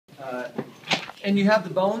And you have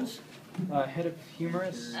the bones? Head of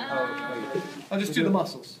humerus. I'll just do the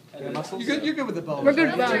muscles. Muscles? You're good with the bones. We're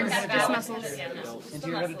good with right? bones, just muscles.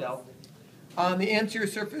 Anterior head of delt. On the anterior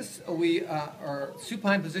surface, we are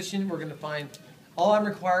supine position. We're going to find, all I'm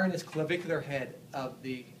requiring is clavicular head of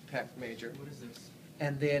the pec major. What is this?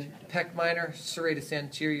 And then pec minor, serratus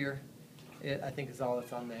anterior, I think is all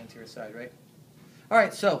that's on the anterior side, right? All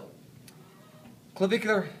right, so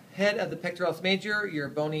clavicular head of the pectoralis major, your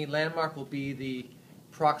bony landmark will be the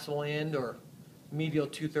proximal end or medial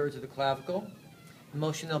 2/3 of the clavicle. The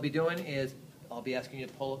motion they'll be doing is I'll be asking you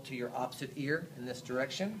to pull it to your opposite ear in this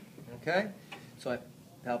direction. Okay? So I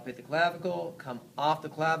palpate the clavicle, come off the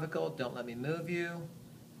clavicle, don't let me move you,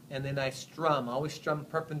 and then I strum. Always strum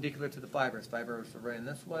perpendicular to the fibers. Fibers are running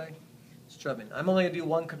this way. Strumming. I'm only going to do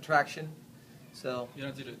one contraction. So You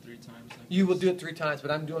don't have to do it 3 times. Like you will do it 3 times, but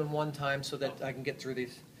I'm doing 1 time so that I can get through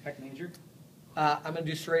these. Pec major? I'm going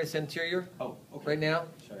to do serratus anterior Oh, okay. right now.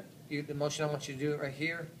 Sorry. The motion I want you to do right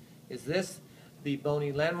here is this. The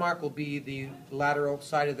bony landmark will be the lateral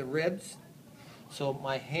side of the ribs. So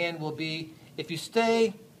my hand will be, if you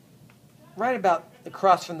stay right about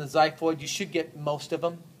across from the xiphoid, you should get most of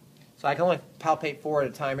them. So I can only palpate 4 at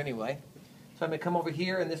a time anyway. So I'm going to come over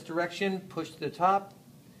here in this direction, push to the top,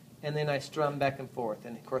 and then I strum back and forth.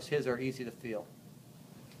 And of course his are easy to feel.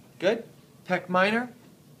 Good? Pec minor.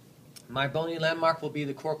 My bony landmark will be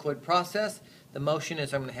the coracoid process. The motion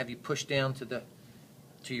is I'm going to have you push down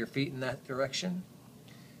to your feet in that direction.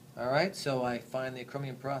 All right, so I find the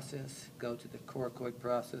acromion process, go to the coracoid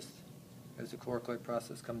process. There's the coracoid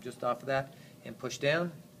process, come just off of that, and push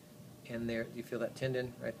down. And there, you feel that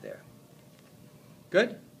tendon right there.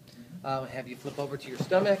 Good? Have you flip over to your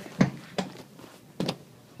stomach.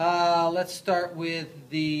 Let's start with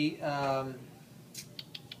the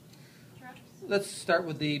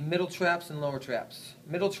middle traps and lower traps.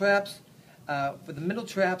 Middle traps. For the middle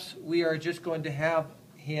traps, we are just going to have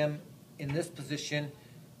him in this position,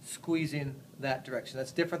 squeezing that direction.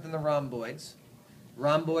 That's different than the rhomboids.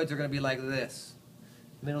 Rhomboids are going to be like this.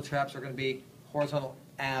 Middle traps are going to be horizontal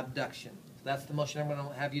abduction. So that's the motion I'm going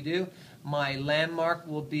to have you do. My landmark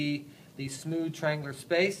will be the smooth triangular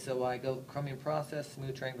space. So I go acromion process,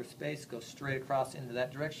 smooth triangular space, go straight across into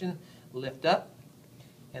that direction, lift up,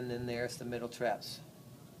 and then there's the middle traps.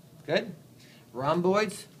 Good?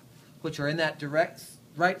 Rhomboids, which are in that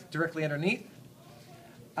directly underneath,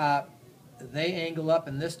 they angle up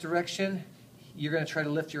in this direction. You're going to try to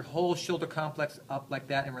lift your whole shoulder complex up like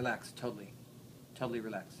that and relax, totally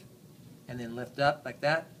relax. And then lift up like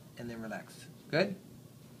that and then relax. Good?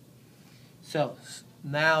 So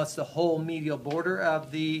now it's the whole medial border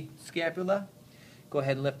of the scapula. Go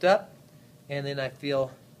ahead and lift up, and then I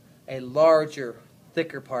feel a larger,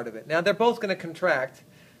 thicker part of it. Now they're both going to contract,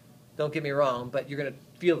 don't get me wrong, but you're going to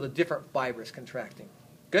feel the different fibers contracting.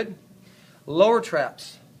 Good? Lower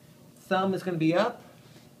traps. Thumb is going to be up.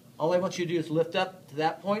 All I want you to do is lift up to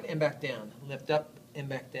that point and back down. Lift up and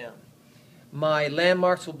back down. My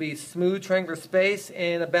landmarks will be smooth triangular space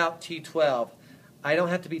and about T12. I don't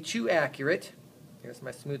have to be too accurate. Here's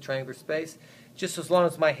my smooth triangular space. Just as long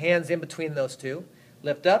as my hand's in between those two.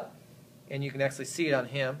 Lift up, and you can actually see it on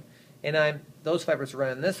him. And those fibers are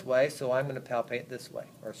running this way, so I'm going to palpate this way,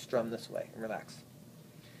 or strum this way, and relax.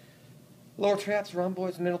 Lower traps,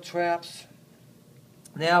 rhomboids, middle traps.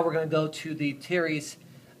 Now we're going to go to the teres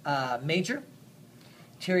major.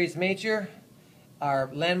 Teres major, our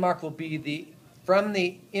landmark will be from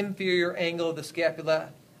the inferior angle of the scapula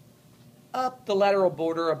up the lateral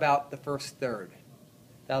border about the first third.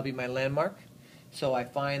 That'll be my landmark. So I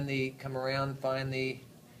come around, find the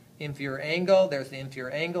inferior angle. There's the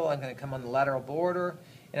inferior angle. I'm going to come on the lateral border,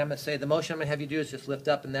 and I'm going to say the motion I'm going to have you do is just lift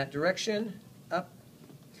up in that direction, up,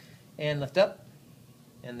 and lift up,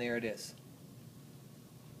 and there it is.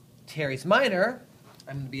 Teres minor,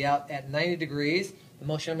 I'm going to be out at 90 degrees. The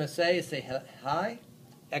motion I'm going to say is say high,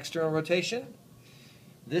 external rotation.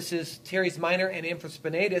 This is Teres minor and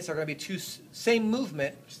infraspinatus are going to be same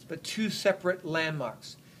movement, but 2 separate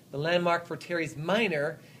landmarks. The landmark for Teres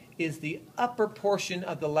minor is the upper portion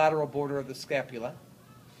of the lateral border of the scapula.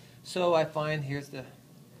 So I find here's the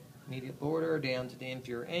medial border down to the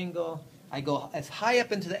inferior angle. I go as high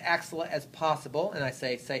up into the axilla as possible, and I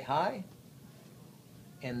say high.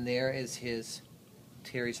 And there is his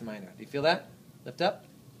Teres minor. Do you feel that? Lift up?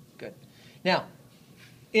 Good. Now,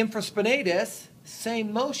 infraspinatus,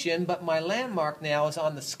 same motion, but my landmark now is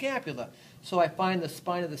on the scapula. So I find the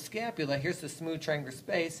spine of the scapula. Here's the smooth triangular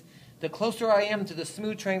space. The closer I am to the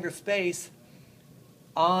smooth triangular space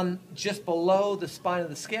on just below the spine of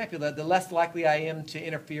the scapula, the less likely I am to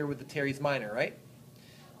interfere with the teres minor, right?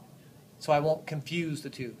 so I won't confuse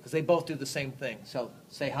the two because they both do the same thing. So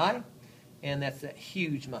say hi, and that's that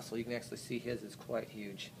huge muscle. You can actually see his is quite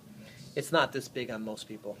huge. It's not this big on most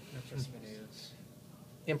people.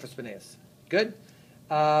 Infraspinatus. Good.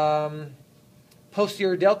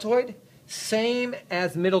 Posterior deltoid, same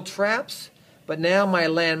as middle traps, but now my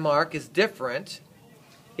landmark is different.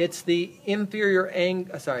 It's the inferior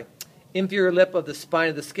lip of the spine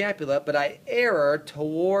of the scapula, but I err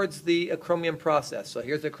towards the acromion process. So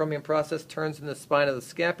here's the acromion process, turns in the spine of the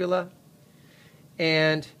scapula,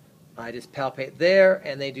 and I just palpate there,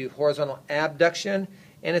 and they do horizontal abduction,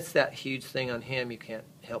 and it's that huge thing on him you can't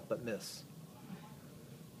help but miss.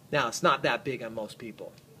 Now, it's not that big on most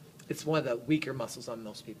people. It's one of the weaker muscles on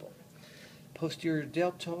most people. Posterior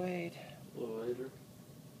deltoid. Levator.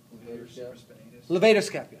 Levator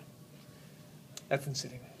scapula. That's in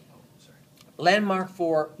sitting. Landmark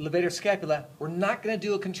for levator scapula, we're not going to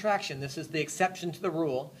do a contraction. This is the exception to the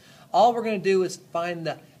rule. All we're going to do is find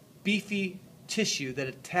the beefy tissue that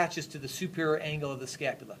attaches to the superior angle of the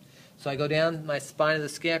scapula. So I go down my spine of the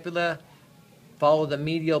scapula, follow the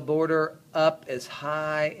medial border up as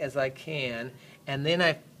high as I can, and then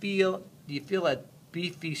I feel, do you feel a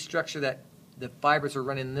beefy structure that the fibers are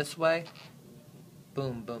running this way?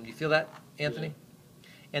 Boom, boom. Do you feel that, Anthony? Yeah.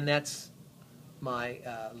 And that's my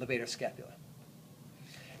levator scapula.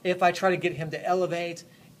 If I try to get him to elevate,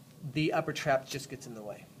 the upper trap just gets in the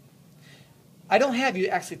way. I don't have you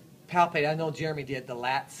actually palpate. I know Jeremy did the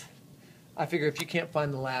lats. I figure if you can't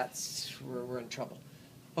find the lats, we're in trouble.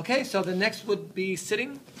 Okay, so the next would be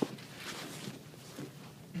sitting.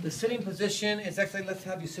 The sitting position is actually, let's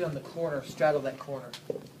have you sit on the corner, straddle that corner.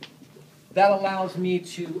 That allows me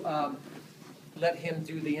to let him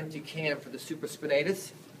do the empty cam for the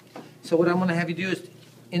supraspinatus. So what I'm going to have you do is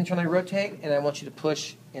internally rotate, and I want you to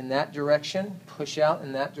push in that direction, push out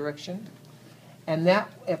in that direction. And that,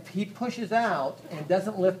 if he pushes out and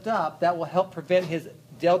doesn't lift up, that will help prevent his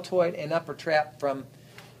deltoid and upper trap from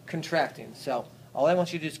contracting. So all I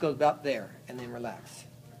want you to do is go about there and then relax.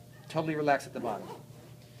 Totally relax at the bottom.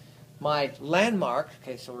 My landmark,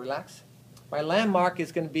 okay, so relax. My landmark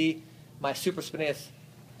is going to be my supraspinous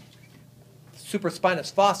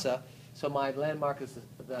fossa. So my landmark is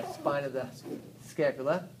the spine of the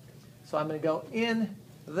scapula. So I'm going to go in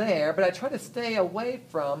there, but I try to stay away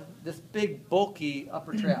from this big, bulky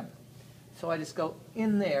upper trap. So I just go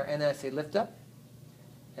in there, and then I say lift up,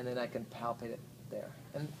 and then I can palpate it there.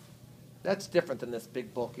 And that's different than this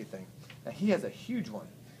big, bulky thing. Now, he has a huge one.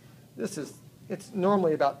 It's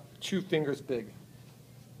normally about 2 fingers big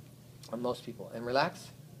on most people. And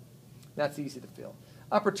relax. That's easy to feel.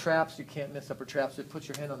 Upper traps, you can't miss upper traps. So put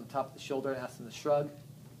your hand on the top of the shoulder and ask them to shrug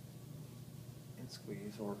and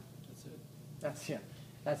squeeze, or that's it.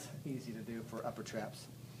 That's easy to do for upper traps.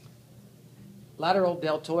 Lateral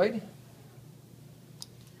deltoid.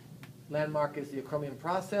 Landmark is the acromion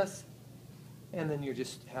process, and then you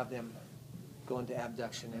just have them go into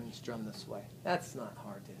abduction and strum this way. That's not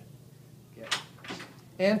hard to get.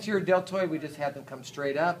 Anterior deltoid, we just have them come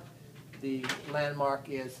straight up. The landmark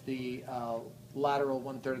is the lateral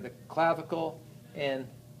 1/3 of the clavicle, and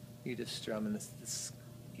you just strum, and this is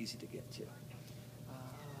easy to get to.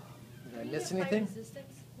 Did I miss anything?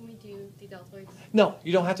 Resistance when we do the deltoids? No,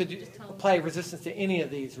 you don't have to apply resistance to any of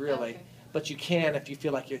these, really. Okay. But you can if you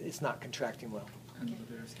feel like it's not contracting well. And Okay.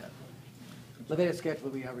 Levator scapula. Levator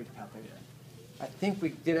scapula, we already palpated. I think we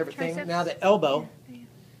did everything. Triceps. Now the elbow.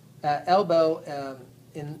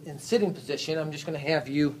 In sitting position, I'm just going to have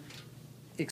you